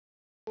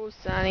Oh,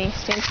 Sonny,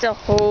 stand still.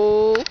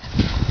 Ho.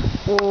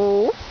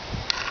 Whoa.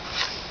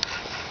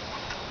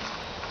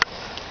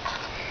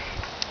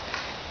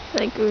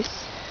 Like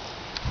goose.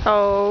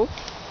 Oh.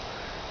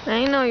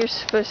 I know you're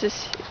supposed to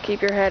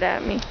keep your head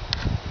at me.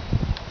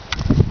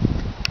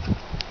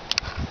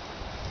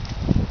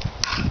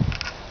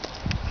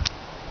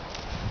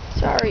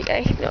 Sorry,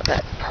 I know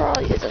that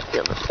probably doesn't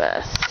feel the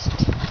best.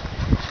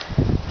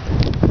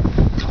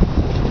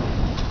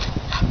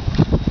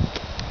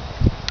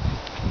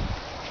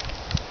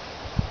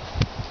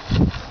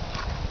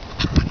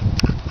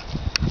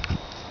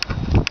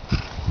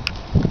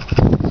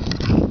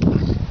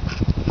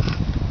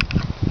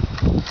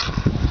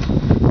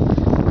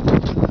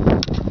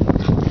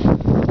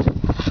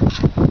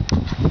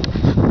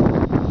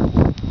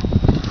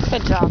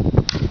 Good job.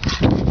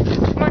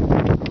 Come on.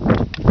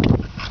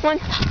 Come on.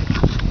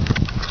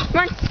 Come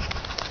on.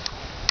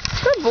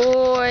 Good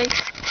boy.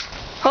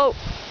 Halt.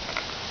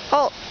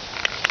 Halt.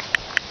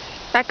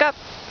 Back up.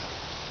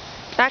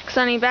 Back,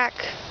 Sonny, back.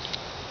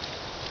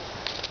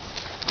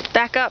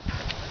 Back up.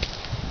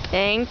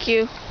 Thank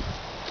you.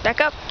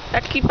 Back up.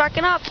 Keep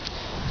backing up.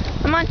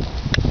 Come on.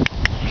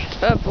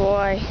 Good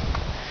boy.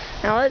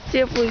 Now let's see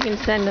if we can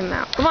send him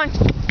out. Come on.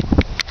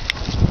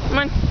 Come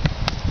on.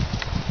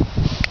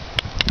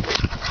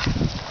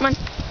 Come on,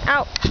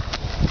 out.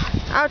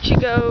 Out you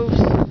goes.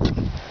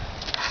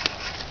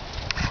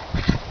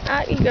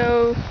 Out you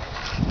go.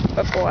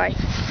 Good boy.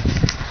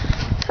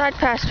 Side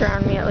passed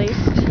around me at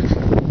least.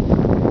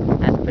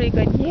 That's pretty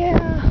good.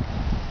 Yeah.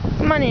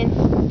 Come on in.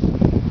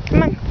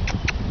 Come on.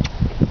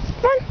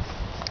 Come on.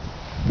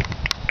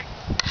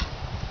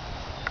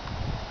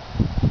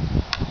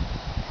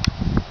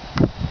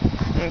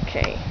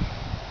 Okay.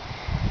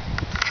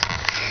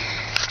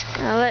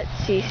 Now let's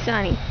see,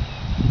 Sonny.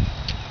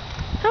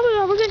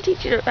 We're going to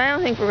teach you. I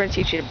don't think we're going to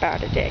teach you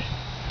about a day.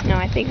 No,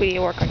 I think we need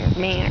to work on your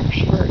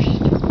manners first.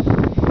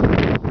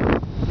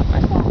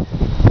 What's that?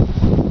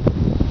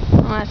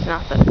 Oh, that's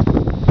nothing.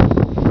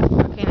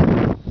 Okay,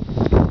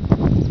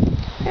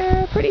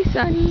 now. Pretty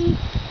Sonny.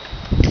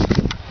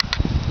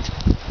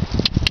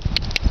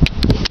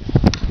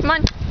 Come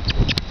on.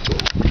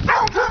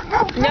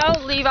 No,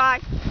 Levi.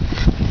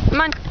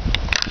 Come on.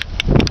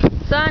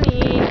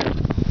 Sonny.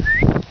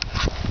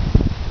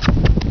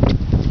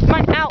 Come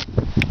on, out.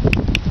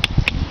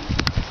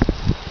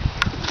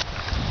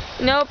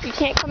 Nope, you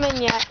can't come in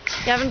yet.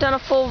 You haven't done a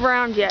full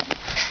round yet.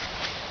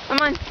 Come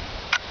on.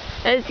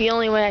 That is the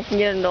only way I can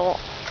get him to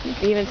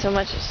even so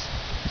much as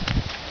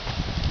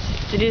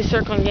to do the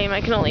circling game. I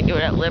can only do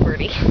it at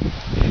Liberty.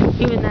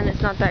 Even then,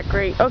 it's not that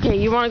great. Okay,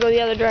 you want to go the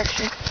other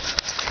direction?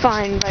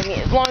 Fine by me,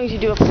 as long as you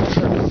do a full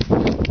circle.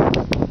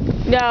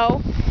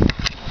 No.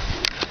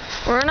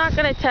 We're not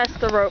going to test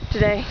the rope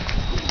today.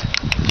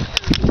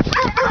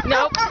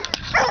 Nope.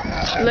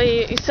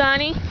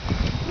 Sonny.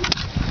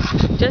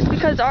 Just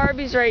because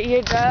Arby's right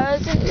here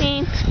doesn't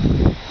mean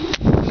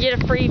you get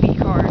a freebie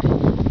card.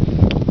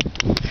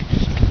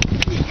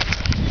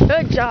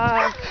 Good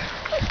job.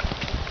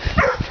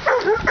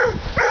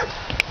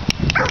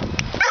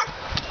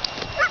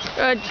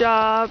 Good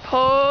job.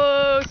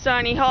 Oh,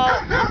 Sonny,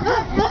 halt.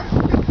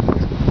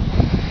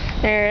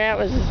 There, that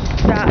was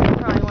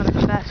probably one of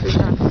the best we've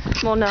done.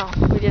 Well, no,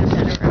 we did a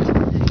better round.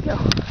 There you go.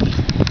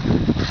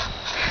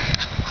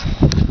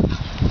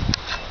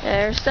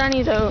 There's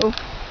Sonny, though.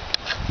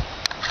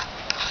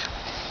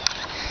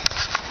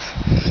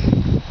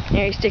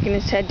 There, he's sticking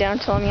his head down,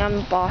 telling me I'm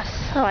the boss.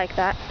 I like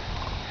that.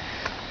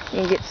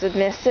 You get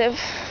submissive.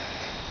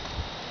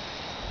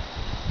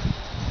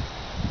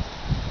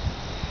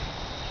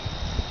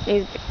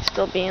 He's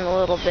still being a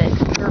little bit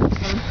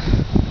irksome.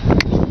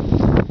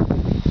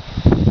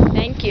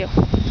 Thank you.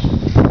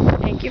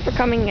 Thank you for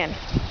coming in.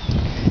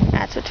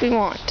 That's what we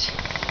want.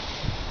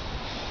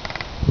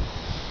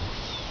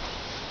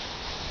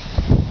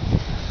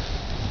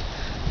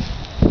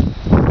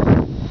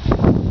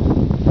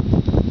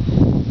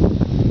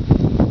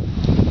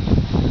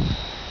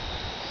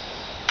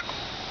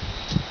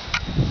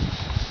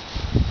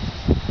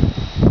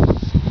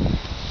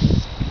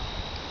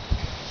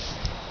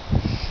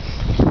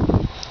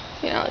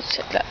 Now let's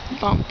check that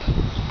bump.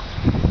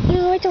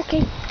 No, it's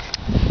okay.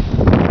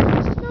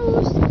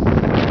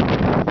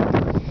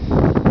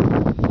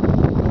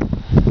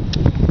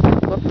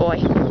 Good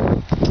boy.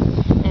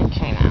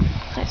 Okay, now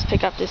let's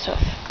pick up this hoof.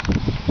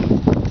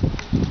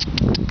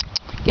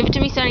 Give it to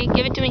me, Sonny.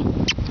 Give it to me.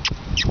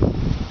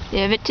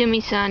 Give it to me,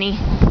 Sonny.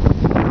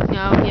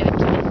 No, give it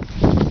to me.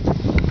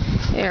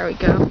 There we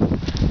go.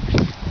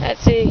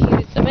 That's it.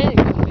 A minute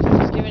ago, he was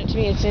just giving it to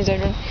me as soon as I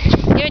run.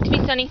 Give it to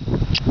me, Sonny.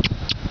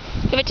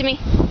 Give it to me.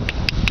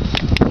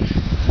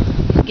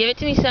 Give it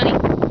to me, Sonny.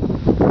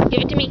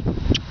 Give it to me.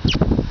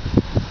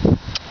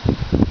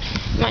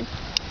 Come on.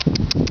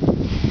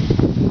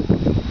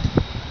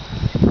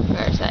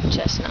 Where's that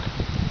chestnut?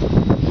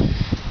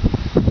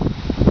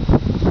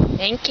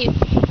 Thank you.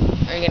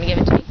 Are you going to give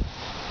it to me?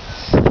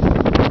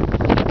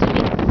 Give it to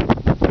me.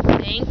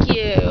 Thank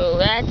you.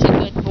 That's a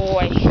good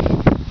boy.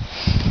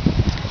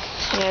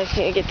 Yeah, I was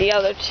going to get the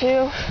other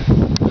two.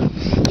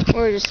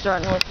 We're just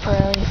starting to look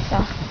pearly,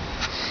 so.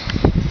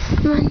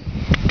 Come on.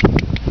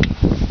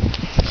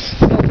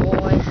 Good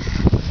boy.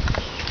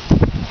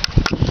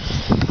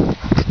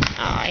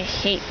 Oh, I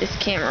hate this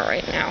camera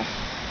right now.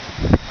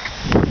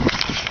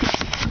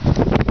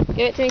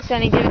 Give it to me,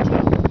 Sonny. Give it to me.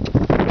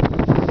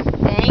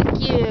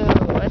 Thank you.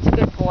 That's a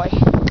good boy.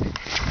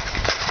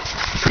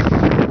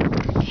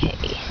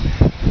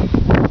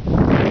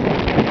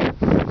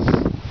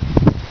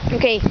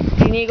 Okay,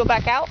 do you need to go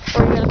back out,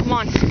 or are you gonna come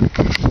on?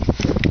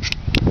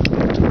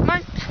 Come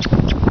on.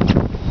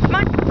 Come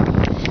on.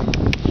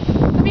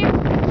 Come here.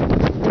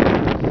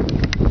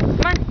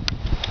 Come on.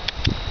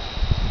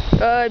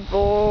 Good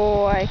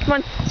boy. Come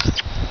on.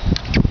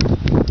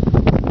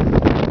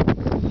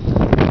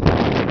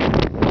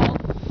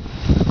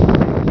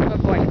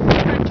 Good boy.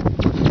 Come on.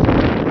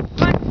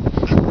 Come on.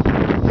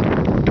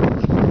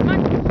 Come on.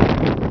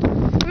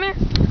 Come here.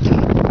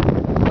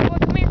 Good boy,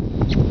 come here.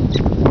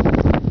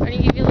 I'm going to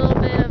give you a little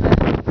bit of a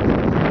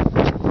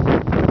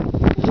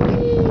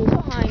whee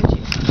behind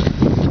you.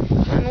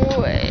 Run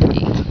away.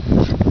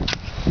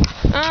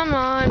 Come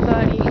on,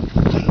 buddy.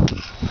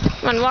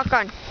 Come on, walk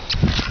on.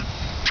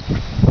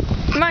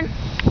 Come on.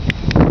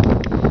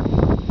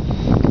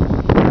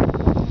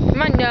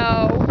 Come on, no.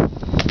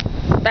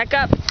 Back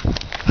up.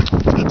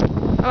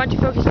 I want you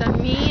focused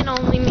on me and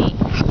only me.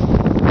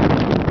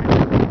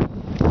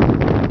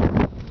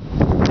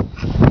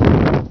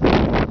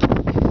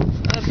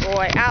 Good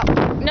boy. Out.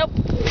 Nope.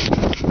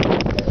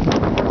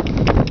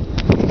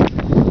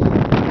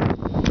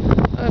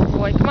 Good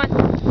boy. Come on.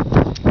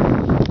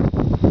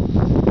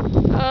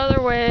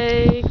 Other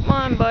way. Come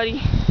on,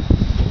 buddy.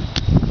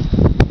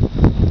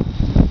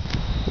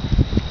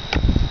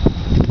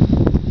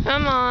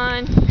 Come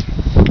on.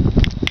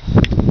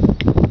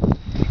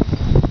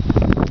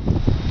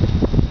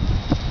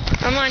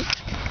 Come on.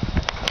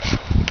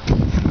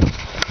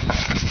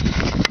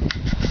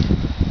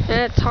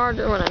 It's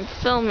harder when I'm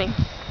filming.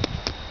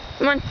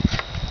 Come on.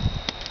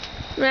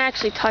 I'm not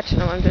actually touching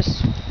them, I'm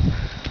just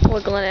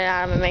wiggling it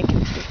out of them and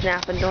making some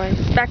snapping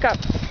noises. Back up.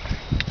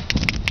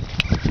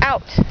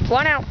 Out.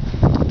 One out.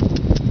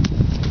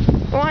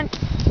 Go on.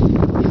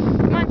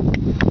 Come on.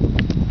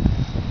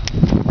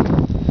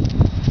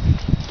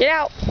 Get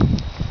out.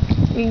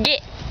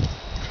 Get.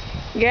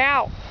 Get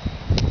out.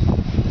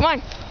 Come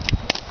on.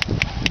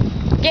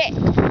 Get.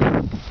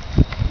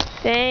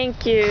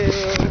 Thank you.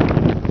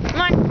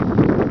 Come on.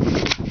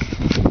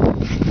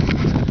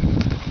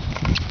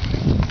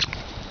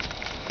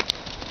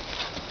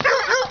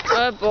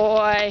 Good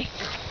boy.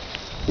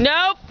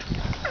 Nope.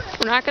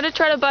 We're not going to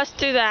try to bust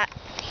through that.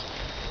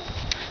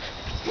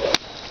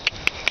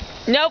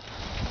 Nope.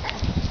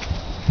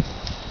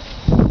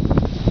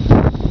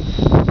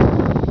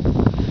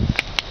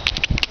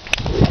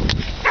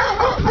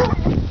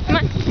 Come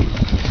on.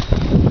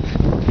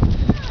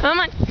 Come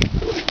on.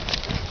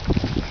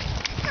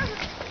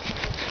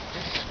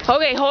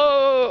 Okay,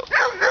 halt.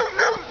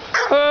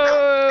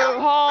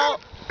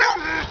 Halt.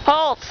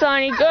 Halt,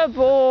 Sonny. Good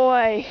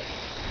boy.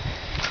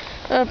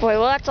 Good boy.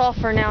 Well, that's all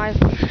for now. I've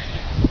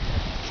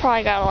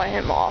probably got to let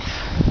him off.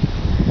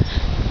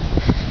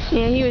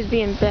 Yeah, he was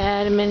being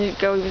bad a minute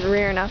ago. He was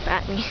rearing up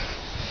at me.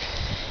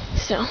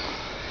 So.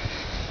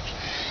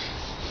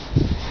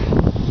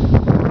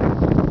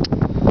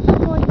 Good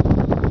boy.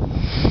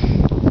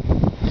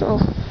 So,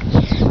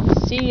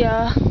 see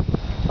ya.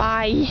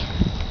 Bye.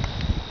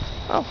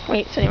 Oh,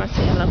 wait, Sonny wants to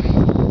say hello.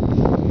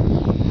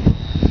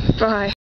 Bye.